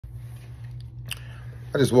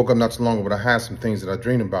I just woke up not too long ago, but I had some things that I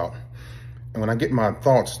dreamed about. And when I get my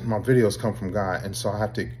thoughts, my videos come from God. And so I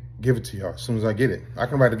have to give it to y'all as soon as I get it. I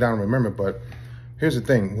can write it down and remember, but here's the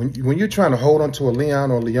thing. When you're trying to hold on to a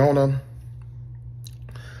Leon or Leona,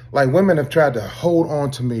 like women have tried to hold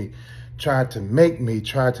on to me, tried to make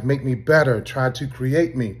me better, tried to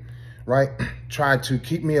create me, right? Tried to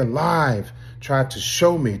keep me alive, tried to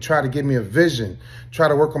show me, tried to give me a vision, try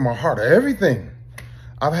to work on my heart, everything.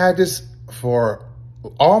 I've had this for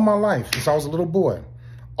all my life since I was a little boy,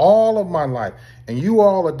 all of my life. And you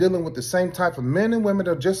all are dealing with the same type of men and women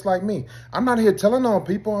that are just like me. I'm not here telling on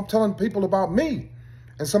people. I'm telling people about me.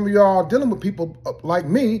 And some of y'all are dealing with people like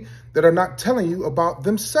me that are not telling you about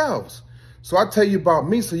themselves. So I tell you about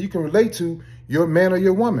me so you can relate to your man or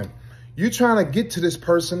your woman. You're trying to get to this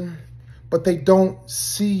person, but they don't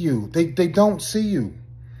see you. They don't see you.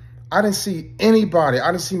 I didn't see anybody.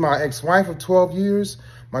 I didn't see my ex-wife of 12 years,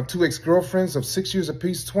 my two ex-girlfriends of 6 years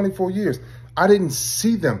apiece, 24 years. I didn't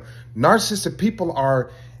see them. Narcissistic people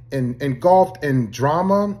are engulfed in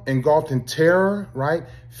drama, engulfed in terror, right?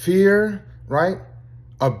 Fear, right?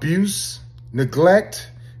 Abuse, neglect,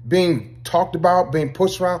 being talked about, being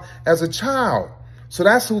pushed around as a child. So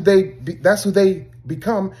that's who they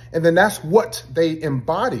become, and then that's what they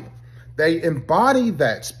embody. They embody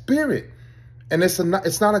that spirit. And it's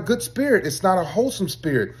not a good spirit. It's not a wholesome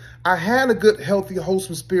spirit. I had a good, healthy,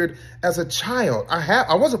 wholesome spirit as a child.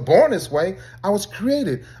 I wasn't born this way. I was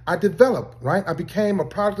created. I developed, right? I became a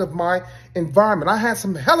product of my environment. I had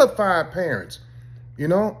some hellified parents, you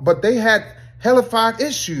know, but they had hellified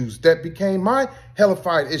issues that became my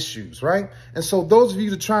hellified issues, right? And so those of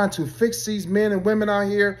you that are trying to fix these men and women out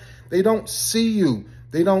here, they don't see you.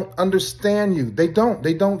 They don't understand you. They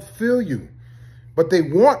don't feel you. But they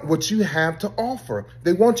want what you have to offer.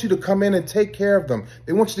 They want you to come in and take care of them.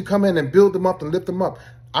 They want you to come in and build them up and lift them up.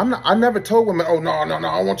 I never told women, oh, no,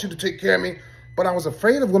 I want you to take care of me. But I was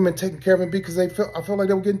afraid of women taking care of me because I felt like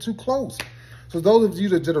they were getting too close. So those of you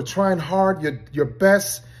that are trying hard, your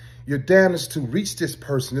best, your damnedest to reach this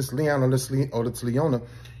person, this Leon or this Leona,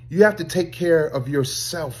 you have to take care of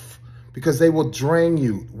yourself because they will drain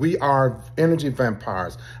you. We are energy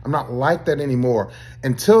vampires. I'm not like that anymore.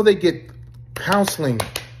 Until they get counseling,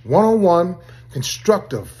 one-on-one,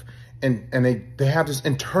 constructive, and they have this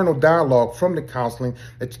internal dialogue from the counseling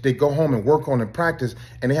that they go home and work on and practice,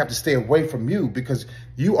 and they have to stay away from you because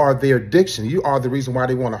you are their addiction. You are the reason why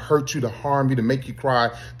they want to hurt you, to harm you, to make you cry,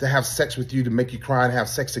 to have sex with you, to make you cry and have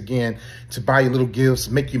sex again, to buy you little gifts,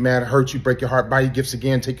 make you mad, hurt you, break your heart, buy you gifts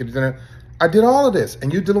again, take you to dinner. I did all of this,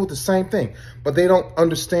 and you're dealing with the same thing, but they don't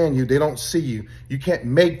understand you. They don't see you. You can't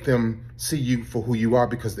make them see you for who you are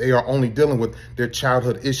because they are only dealing with their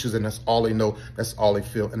childhood issues, and that's all they know, that's all they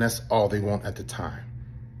feel, and that's all they want at the time.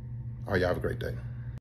 All right, y'all have a great day.